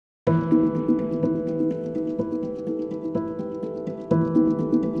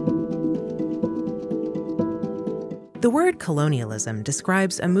The word colonialism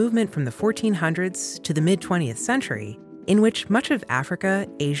describes a movement from the 1400s to the mid-20th century in which much of Africa,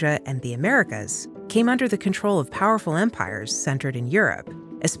 Asia, and the Americas came under the control of powerful empires centered in Europe,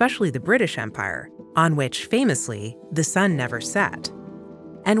 especially the British Empire, on which, famously, the sun never set.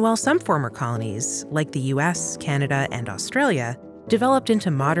 And while some former colonies, like the US, Canada, and Australia, developed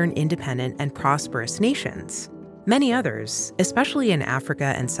into modern, independent, and prosperous nations, many others, especially in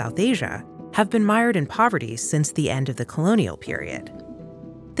Africa and South Asia, have been mired in poverty since the end of the colonial period.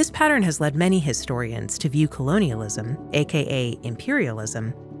 This pattern has led many historians to view colonialism, aka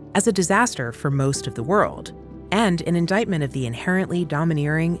imperialism, as a disaster for most of the world, and an indictment of the inherently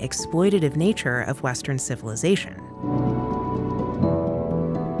domineering, exploitative nature of Western civilization.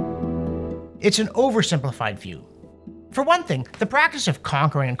 It's an oversimplified view. For one thing, the practice of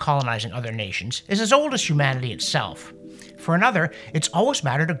conquering and colonizing other nations is as old as humanity itself. For another, it's always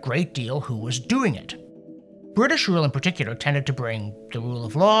mattered a great deal who was doing it. British rule in particular tended to bring the rule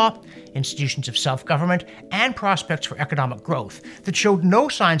of law, institutions of self-government, and prospects for economic growth that showed no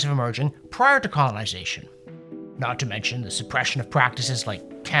signs of emerging prior to colonization. Not to mention the suppression of practices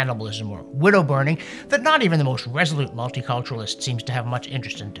like cannibalism or widow burning that not even the most resolute multiculturalist seems to have much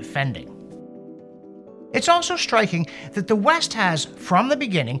interest in defending. It's also striking that the West has, from the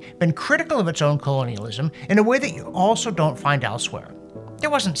beginning, been critical of its own colonialism in a way that you also don't find elsewhere. There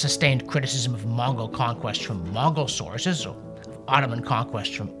wasn't sustained criticism of Mongol conquest from Mongol sources, or of Ottoman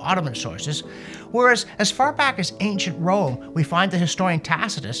conquest from Ottoman sources, whereas as far back as ancient Rome, we find the historian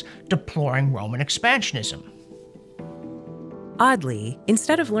Tacitus deploring Roman expansionism. Oddly,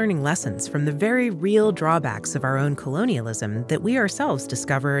 instead of learning lessons from the very real drawbacks of our own colonialism that we ourselves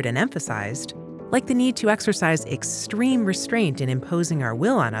discovered and emphasized, like the need to exercise extreme restraint in imposing our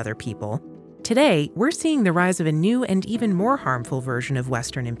will on other people, today we're seeing the rise of a new and even more harmful version of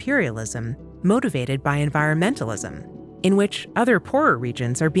Western imperialism, motivated by environmentalism, in which other poorer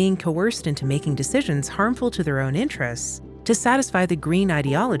regions are being coerced into making decisions harmful to their own interests to satisfy the green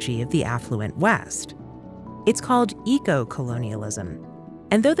ideology of the affluent West. It's called Eco-Colonialism,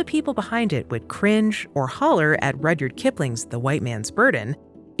 and though the people behind it would cringe or holler at Rudyard Kipling's The White Man's Burden,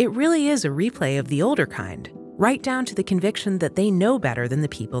 it really is a replay of the older kind, right down to the conviction that they know better than the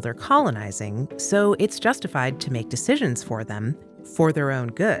people they're colonizing, so it's justified to make decisions for them, for their own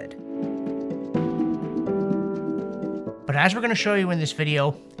good. But as we're going to show you in this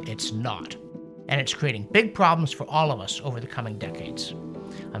video, it's not. And it's creating big problems for all of us over the coming decades.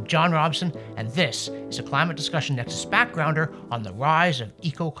 I'm John Robson, and this is a Climate Discussion Nexus backgrounder on the rise of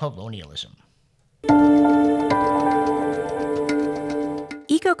eco-colonialism.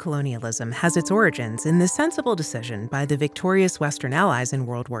 Eco-colonialism has its origins in the sensible decision by the victorious Western Allies in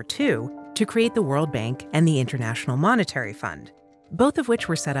World War II to create the World Bank and the International Monetary Fund, both of which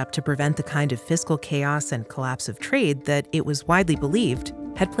were set up to prevent the kind of fiscal chaos and collapse of trade that it was widely believed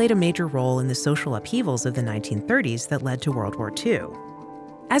had played a major role in the social upheavals of the 1930s that led to World War II.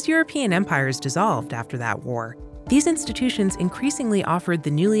 As European empires dissolved after that war, these institutions increasingly offered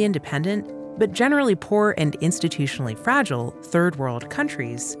the newly independent, but generally poor and institutionally fragile Third World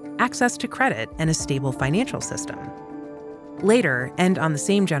countries access to credit and a stable financial system. Later, and on the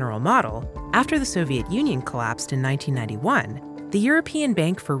same general model, after the Soviet Union collapsed in 1991, the European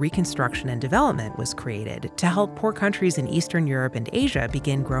Bank for Reconstruction and Development was created to help poor countries in Eastern Europe and Asia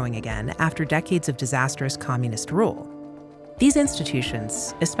begin growing again after decades of disastrous communist rule. These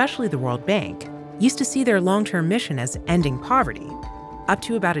institutions, especially the World Bank, used to see their long-term mission as ending poverty. Up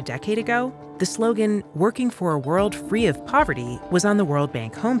to about a decade ago, the slogan, "Working for a world free of poverty," was on the World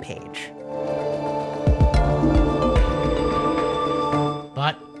Bank homepage.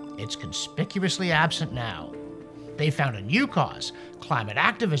 But it's conspicuously absent now. They found a new cause, climate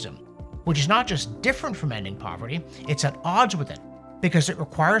activism, which is not just different from ending poverty, it's at odds with it, because it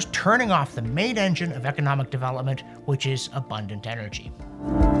requires turning off the main engine of economic development, which is abundant energy.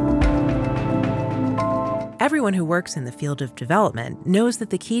 Everyone who works in the field of development knows that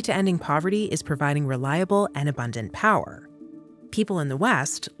the key to ending poverty is providing reliable and abundant power. People in the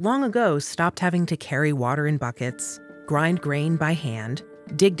West long ago stopped having to carry water in buckets, grind grain by hand,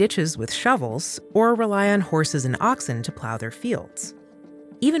 dig ditches with shovels, or rely on horses and oxen to plow their fields.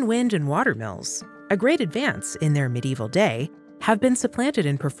 Even wind and water mills, a great advance in their medieval day, have been supplanted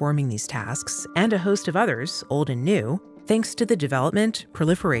in performing these tasks, and a host of others, old and new, thanks to the development,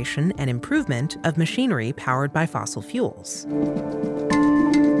 proliferation, and improvement of machinery powered by fossil fuels. And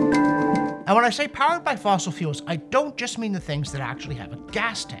when I say powered by fossil fuels, I don't just mean the things that actually have a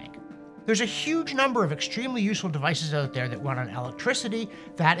gas tank. There's a huge number of extremely useful devices out there that run on electricity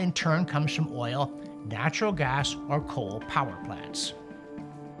that in turn comes from oil, natural gas, or coal power plants.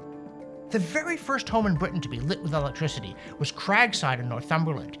 The very first home in Britain to be lit with electricity was Cragside in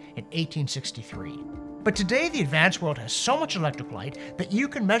Northumberland in 1863. But today the advanced world has so much electric light that you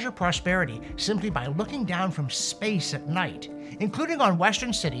can measure prosperity simply by looking down from space at night, including on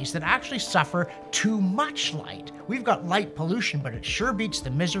Western cities that actually suffer too much light. We've got light pollution, but it sure beats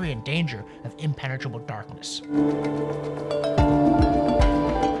the misery and danger of impenetrable darkness.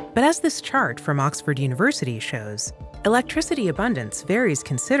 But as this chart from Oxford University shows, electricity abundance varies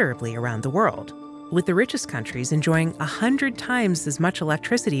considerably around the world, with the richest countries enjoying 100 times as much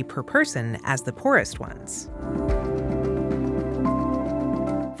electricity per person as the poorest ones.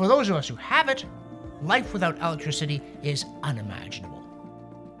 For those of us who have it, life without electricity is unimaginable.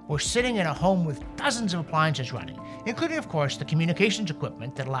 We're sitting in a home with dozens of appliances running, including, of course, the communications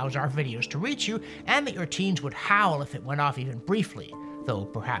equipment that allows our videos to reach you and that your teens would howl if it went off even briefly, though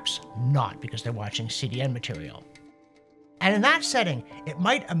perhaps not because they're watching CDN material. And in that setting, it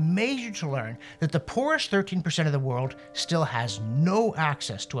might amaze you to learn that the poorest 13% of the world still has no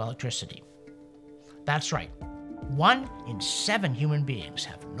access to electricity. That's right, 1 in 7 human beings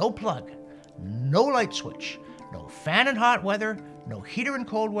have no plug, no light switch, no fan in hot weather, no heater in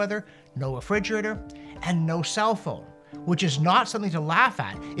cold weather, no refrigerator, and no cell phone, which is not something to laugh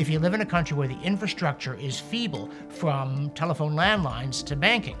at if you live in a country where the infrastructure is feeble, from telephone landlines to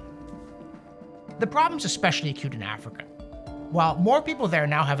banking. The problem's especially acute in Africa. While more people there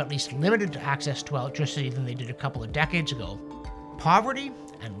now have at least limited access to electricity than they did a couple of decades ago, poverty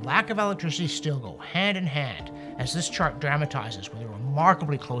and lack of electricity still go hand in hand, as this chart dramatizes with a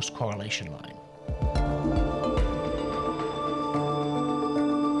remarkably close correlation line.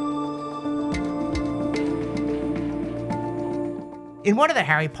 In one of the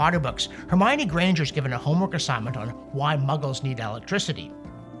Harry Potter books, Hermione Granger is given a homework assignment on why Muggles need electricity.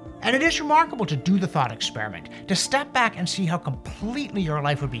 And it is remarkable to do the thought experiment, to step back and see how completely your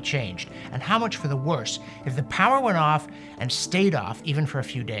life would be changed, and how much for the worse if the power went off and stayed off even for a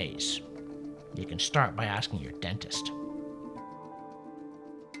few days. You can start by asking your dentist.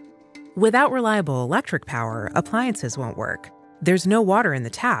 Without reliable electric power, appliances won't work. There's no water in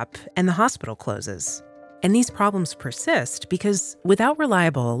the tap, and the hospital closes. And these problems persist because without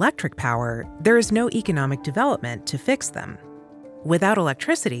reliable electric power, there is no economic development to fix them. Without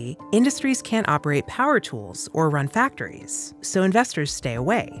electricity, industries can't operate power tools or run factories, so investors stay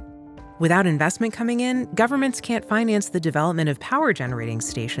away. Without investment coming in, governments can't finance the development of power generating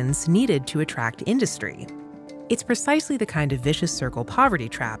stations needed to attract industry. It's precisely the kind of vicious circle poverty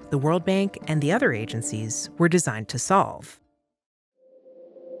trap the World Bank and the other agencies were designed to solve.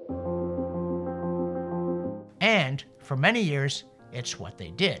 And for many years, it's what they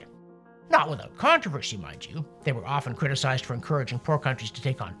did. Not without controversy, mind you. They were often criticized for encouraging poor countries to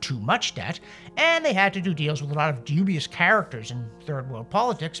take on too much debt, and they had to do deals with a lot of dubious characters in third world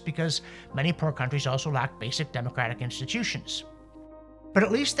politics because many poor countries also lacked basic democratic institutions. But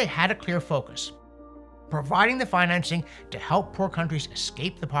at least they had a clear focus: providing the financing to help poor countries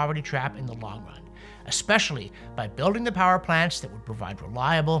escape the poverty trap in the long run, especially by building the power plants that would provide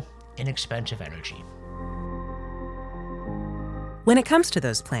reliable, inexpensive energy. When it comes to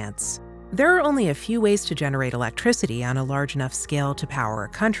those plants, there are only a few ways to generate electricity on a large enough scale to power a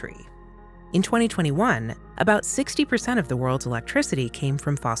country. In 2021, about 60% of the world's electricity came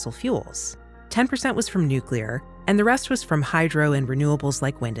from fossil fuels. 10% was from nuclear, and the rest was from hydro and renewables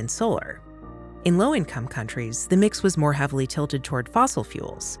like wind and solar. In low-income countries, the mix was more heavily tilted toward fossil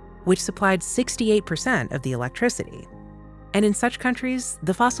fuels, which supplied 68% of the electricity. And in such countries,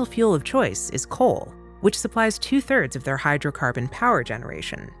 the fossil fuel of choice is coal, which supplies 2/3 of their hydrocarbon power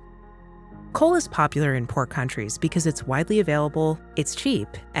generation. Coal is popular in poor countries because it's widely available, it's cheap,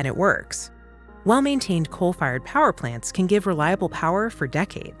 and it works. Well-maintained coal-fired power plants can give reliable power for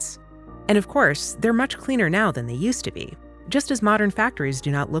decades. And of course, they're much cleaner now than they used to be, just as modern factories do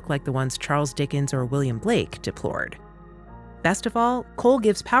not look like the ones Charles Dickens or William Blake deplored. Best of all, coal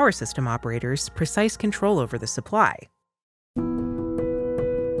gives power system operators precise control over the supply.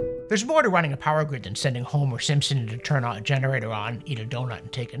 There's more to running a power grid than sending Homer Simpson in to turn a generator on, eat a donut,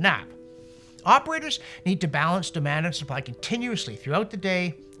 and take a nap. Operators need to balance demand and supply continuously throughout the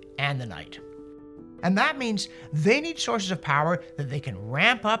day and the night. And that means they need sources of power that they can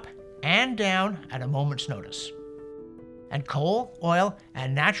ramp up and down at a moment's notice. And coal, oil,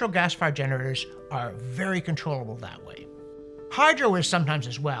 and natural gas-fired generators are very controllable that way. Hydro is sometimes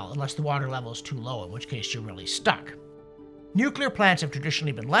as well, unless the water level is too low, in which case you're really stuck. Nuclear plants have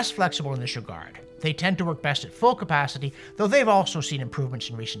traditionally been less flexible in this regard. They tend to work best at full capacity, though they've also seen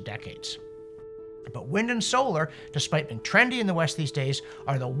improvements in recent decades. But wind and solar, despite being trendy in the West these days,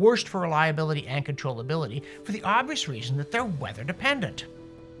 are the worst for reliability and controllability for the obvious reason that they're weather dependent.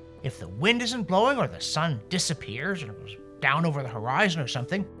 If the wind isn't blowing or the sun disappears or goes down over the horizon or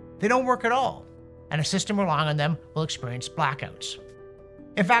something, they don't work at all, and a system relying on them will experience blackouts.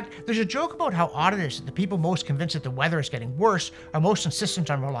 In fact, there's a joke about how odd it is that the people most convinced that the weather is getting worse are most insistent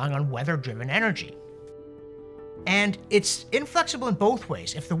on relying on weather-driven energy. And it's inflexible in both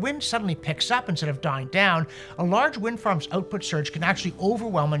ways. If the wind suddenly picks up instead of dying down, a large wind farm's output surge can actually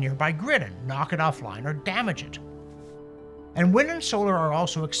overwhelm a nearby grid and knock it offline or damage it. And wind and solar are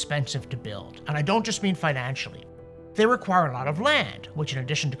also expensive to build, and I don't just mean financially. They require a lot of land, which in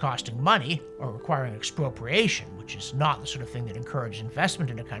addition to costing money, or requiring expropriation, which is not the sort of thing that encourages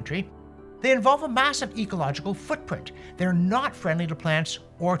investment in a country, they involve a massive ecological footprint. They're not friendly to plants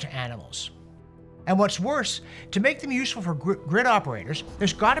or to animals. And what's worse, to make them useful for grid operators,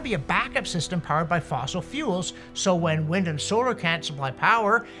 there's got to be a backup system powered by fossil fuels, so when wind and solar can't supply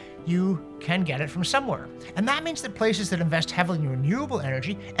power, you can get it from somewhere. And that means that places that invest heavily in renewable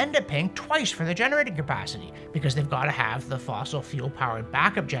energy end up paying twice for their generating capacity, because they've got to have the fossil fuel-powered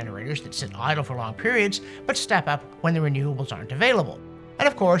backup generators that sit idle for long periods, but step up when the renewables aren't available. And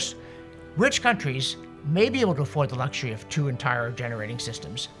of course, rich countries may be able to afford the luxury of 2 entire generating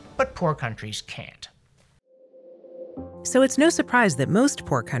systems, but poor countries can't. So it's no surprise that most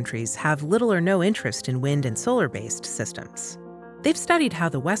poor countries have little or no interest in wind and solar-based systems. They've studied how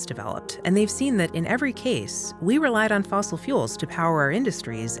the West developed, and they've seen that in every case, we relied on fossil fuels to power our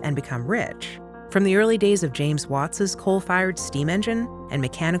industries and become rich. From the early days of James Watts's coal-fired steam engine and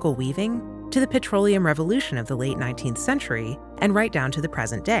mechanical weaving, to the petroleum revolution of the late 19th century, and right down to the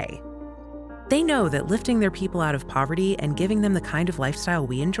present day. They know that lifting their people out of poverty and giving them the kind of lifestyle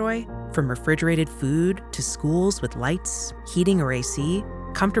we enjoy, from refrigerated food to schools with lights, heating or AC,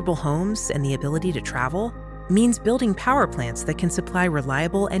 comfortable homes, and the ability to travel, means building power plants that can supply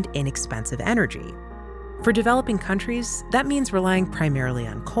reliable and inexpensive energy. For developing countries, that means relying primarily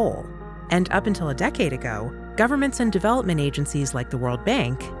on coal. And up until a decade ago, governments and development agencies like the World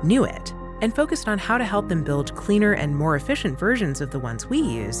Bank knew it and focused on how to help them build cleaner and more efficient versions of the ones we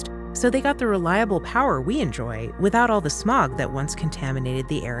used, so they got the reliable power we enjoy without all the smog that once contaminated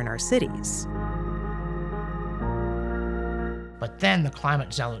the air in our cities. But then the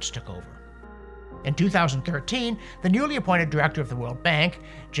climate zealots took over. In 2013, the newly appointed director of the World Bank,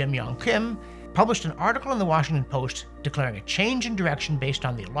 Jim Yong Kim, published an article in the Washington Post declaring a change in direction based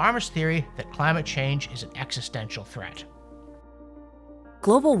on the alarmist theory that climate change is an existential threat.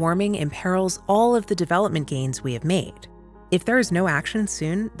 Global warming imperils all of the development gains we have made. If there is no action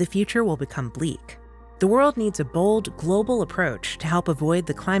soon, the future will become bleak. The world needs a bold, global approach to help avoid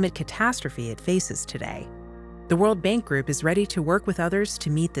the climate catastrophe it faces today. The World Bank Group is ready to work with others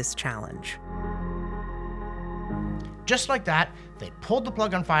to meet this challenge. Just like that, they pulled the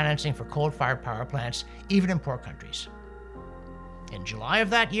plug on financing for coal-fired power plants, even in poor countries. In July of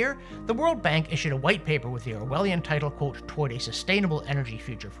that year, the World Bank issued a white paper with the Orwellian title, quote, "Toward a Sustainable Energy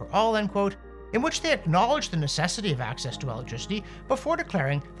Future for All," end quote, in which they acknowledged the necessity of access to electricity before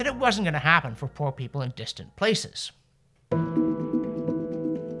declaring that it wasn't going to happen for poor people in distant places.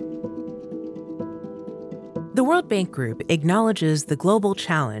 The World Bank Group acknowledges the global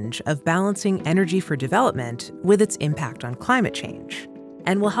challenge of balancing energy for development with its impact on climate change,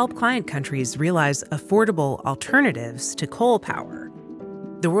 and will help client countries realize affordable alternatives to coal power.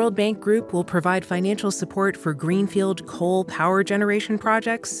 The World Bank Group will provide financial support for greenfield coal power generation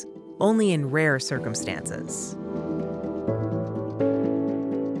projects only in rare circumstances.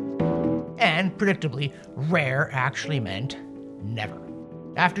 And predictably, rare actually meant never.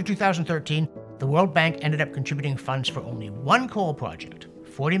 After 2013, the World Bank ended up contributing funds for only one coal project,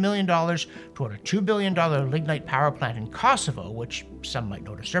 $40 million toward a $2 billion lignite power plant in Kosovo, which some might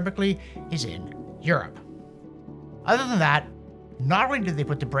know disturbingly is in Europe. Other than that, not only did they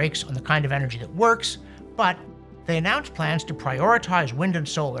put the brakes on the kind of energy that works, but they announced plans to prioritize wind and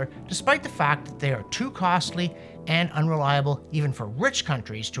solar despite the fact that they are too costly and unreliable even for rich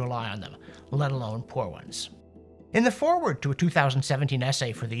countries to rely on them, let alone poor ones. In the foreword to a 2017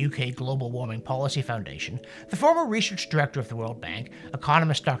 essay for the UK Global Warming Policy Foundation, the former research director of the World Bank,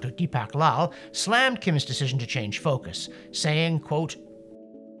 economist Dr. Deepak Lal, slammed Kim's decision to change focus, saying, quote,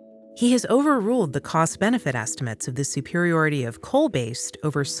 "He has overruled the cost-benefit estimates of the superiority of coal-based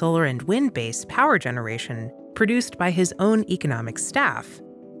over solar and wind-based power generation produced by his own economic staff,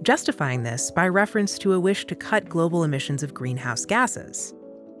 justifying this by reference to a wish to cut global emissions of greenhouse gases.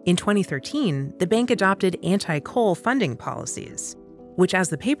 In 2013, the bank adopted anti-coal funding policies, which, as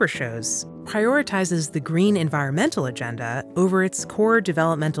the paper shows, prioritizes the green environmental agenda over its core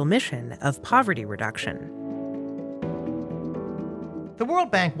developmental mission of poverty reduction." The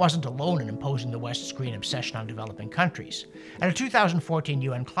World Bank wasn't alone in imposing the West's green obsession on developing countries. At a 2014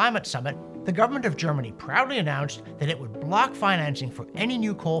 UN Climate Summit, the government of Germany proudly announced that it would block financing for any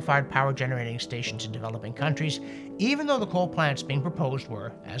new coal-fired power generating stations in developing countries, even though the coal plants being proposed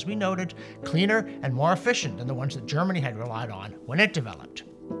were, as we noted, cleaner and more efficient than the ones that Germany had relied on when it developed.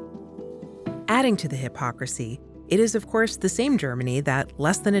 Adding to the hypocrisy, it is of course the same Germany that,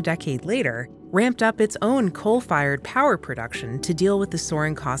 less than a decade later, ramped up its own coal-fired power production to deal with the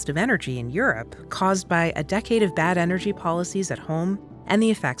soaring cost of energy in Europe, caused by a decade of bad energy policies at home and the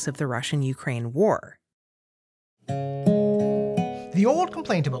effects of the Russian-Ukraine war. The old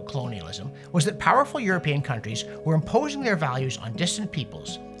complaint about colonialism was that powerful European countries were imposing their values on distant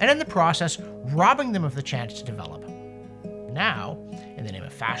peoples, and in the process, robbing them of the chance to develop. Now, in the name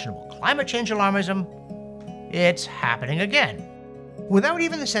of fashionable climate change alarmism, it's happening again, without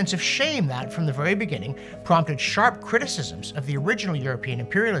even the sense of shame that, from the very beginning, prompted sharp criticisms of the original European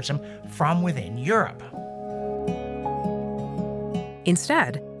imperialism from within Europe.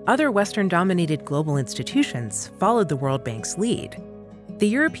 Instead, other Western-dominated global institutions followed the World Bank's lead. The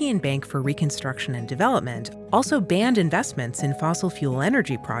European Bank for Reconstruction and Development also banned investments in fossil fuel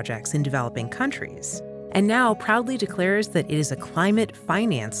energy projects in developing countries, and now proudly declares that it is a climate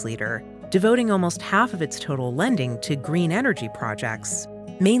finance leader, devoting almost half of its total lending to green energy projects,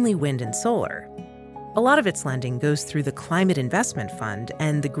 mainly wind and solar. A lot of its lending goes through the Climate Investment Fund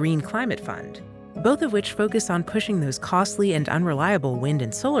and the Green Climate Fund, both of which focus on pushing those costly and unreliable wind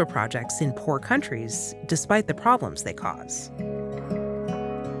and solar projects in poor countries, despite the problems they cause.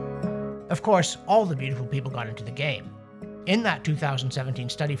 Of course, all the beautiful people got into the game. In that 2017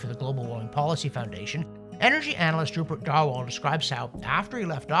 study for the Global Warming Policy Foundation, energy analyst Rupert Darwall describes how, after he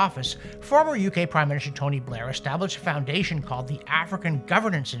left office, former UK Prime Minister Tony Blair established a foundation called the African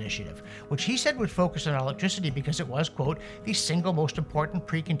Governance Initiative, which he said would focus on electricity because it was, quote, the single most important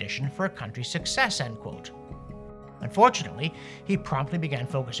precondition for a country's success, end quote. Unfortunately, he promptly began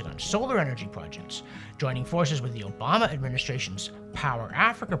focusing on solar energy projects, joining forces with the Obama administration's Power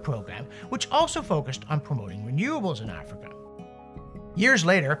Africa program, which also focused on promoting renewables in Africa. Years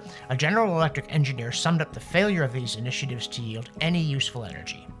later, a General Electric engineer summed up the failure of these initiatives to yield any useful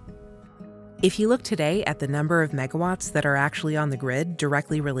energy. If you look today at the number of megawatts that are actually on the grid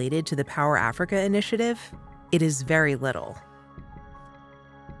directly related to the Power Africa initiative, it is very little.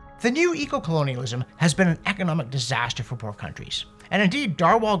 The new eco-colonialism has been an economic disaster for poor countries. And indeed,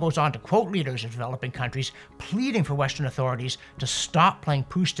 Darwall goes on to quote leaders of developing countries pleading for Western authorities to stop playing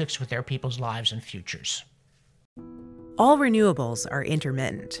poo sticks with their people's lives and futures. All renewables are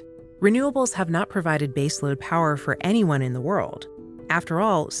intermittent. Renewables have not provided baseload power for anyone in the world. After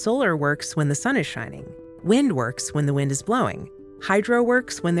all, solar works when the sun is shining. Wind works when the wind is blowing. Hydro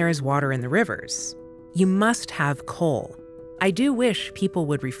works when there is water in the rivers. You must have coal. I do wish people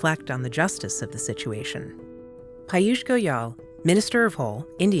would reflect on the justice of the situation. Piyush Goyal, Minister of Coal,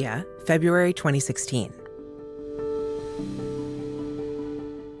 India, February 2016.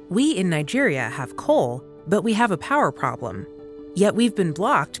 We in Nigeria have coal, but we have a power problem. Yet we've been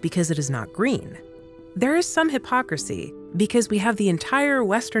blocked because it is not green. There is some hypocrisy because we have the entire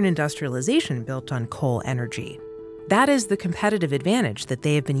Western industrialization built on coal energy. That is the competitive advantage that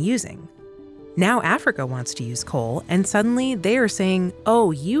they have been using. Now Africa wants to use coal, and suddenly they are saying,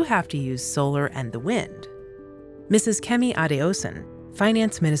 oh, you have to use solar and the wind. Mrs. Kemi Adeosun,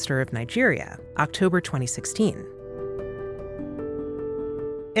 Finance Minister of Nigeria, October 2016.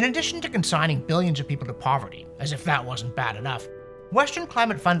 In addition to consigning billions of people to poverty, as if that wasn't bad enough, Western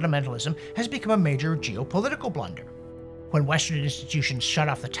climate fundamentalism has become a major geopolitical blunder. When Western institutions shut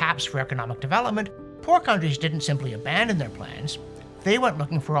off the taps for economic development, poor countries didn't simply abandon their plans, they went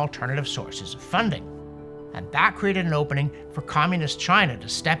looking for alternative sources of funding. And that created an opening for communist China to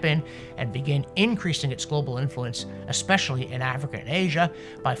step in and begin increasing its global influence, especially in Africa and Asia,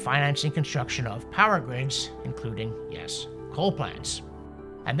 by financing construction of power grids, including, yes, coal plants.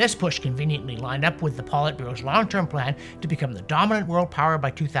 And this push conveniently lined up with the Politburo's long-term plan to become the dominant world power by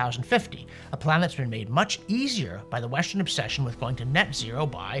 2050, a plan that's been made much easier by the Western obsession with going to net zero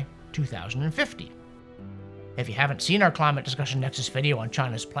by 2050. If you haven't seen our Climate Discussion Nexus video on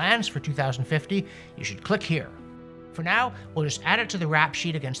China's plans for 2050, you should click here. For now, we'll just add it to the rap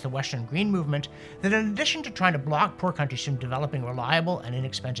sheet against the Western Green Movement that in addition to trying to block poor countries from developing reliable and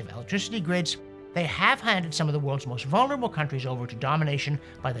inexpensive electricity grids, they have handed some of the world's most vulnerable countries over to domination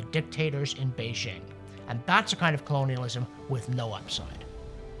by the dictators in Beijing. And that's a kind of colonialism with no upside.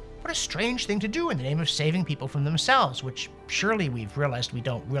 What a strange thing to do in the name of saving people from themselves, which surely we've realized we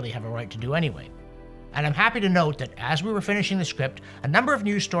don't really have a right to do anyway. And I'm happy to note that as we were finishing the script, a number of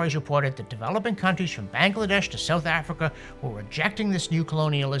news stories reported that developing countries from Bangladesh to South Africa were rejecting this new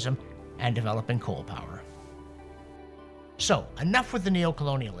colonialism and developing coal power. So, enough with the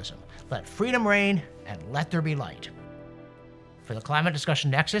neo-colonialism. Let freedom reign and let there be light. For the Climate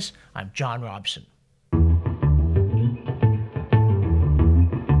Discussion Nexus, I'm John Robson.